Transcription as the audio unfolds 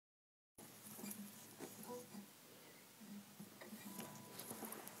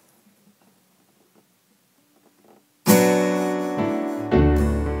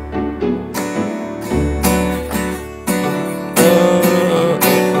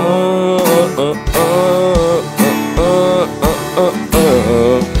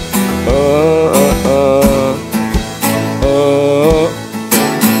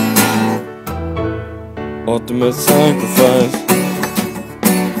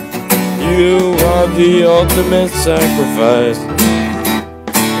You are the ultimate sacrifice.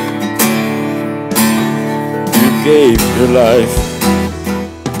 You gave your life.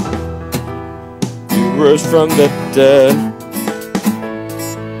 You rose from the dead.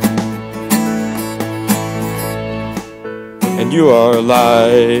 And you are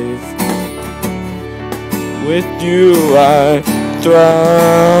alive. With you I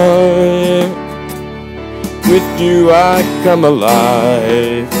thrive. With you I come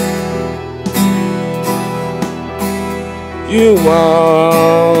alive. You are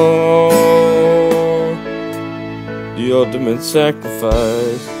the ultimate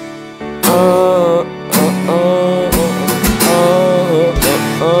sacrifice.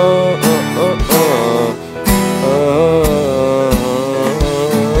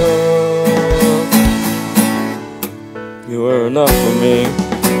 You were enough for me.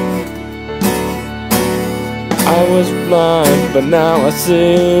 I was blind, but now I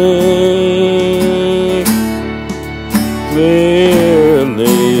see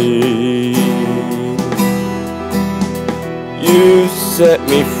clearly. You set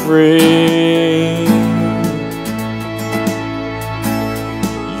me free.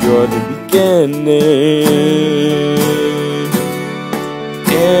 You're the beginning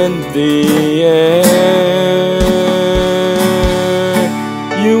and the end.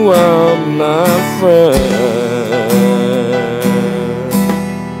 You are my friend.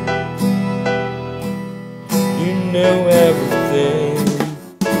 You know everything.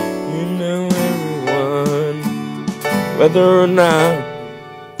 You know everyone. Whether or not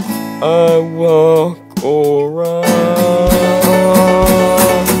I walk or run,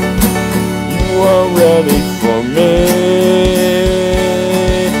 you are ready for me.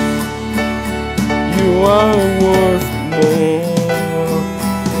 You are worth more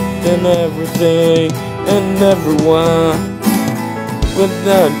than everything and everyone.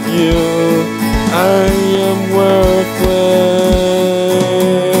 Without you, I am worthless.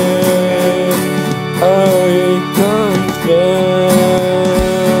 I confess,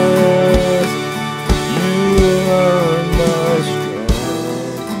 you are my strength.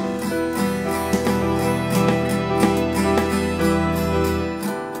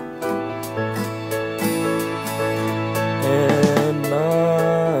 And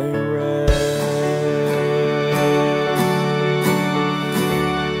my rest.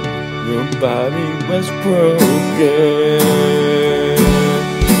 Your body was broken.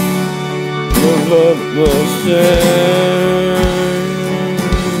 Your love was shed.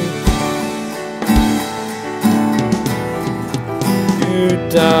 You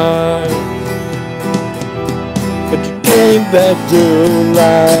died, but you came back to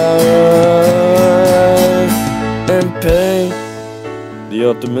life and paid the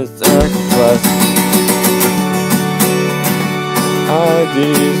ultimate sacrifice. I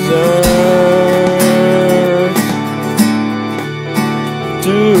deserve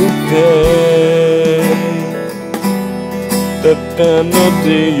to pay the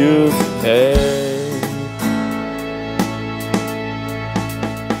penalty you paid.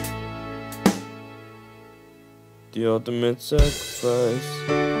 The ultimate sacrifice.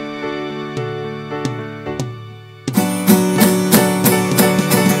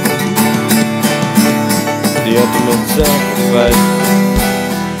 The ultimate sacrifice.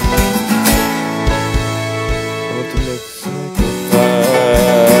 Ultimate sacrifice.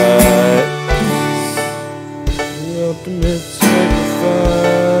 The ultimate sacrifice.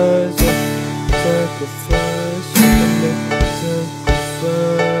 Sacrifice.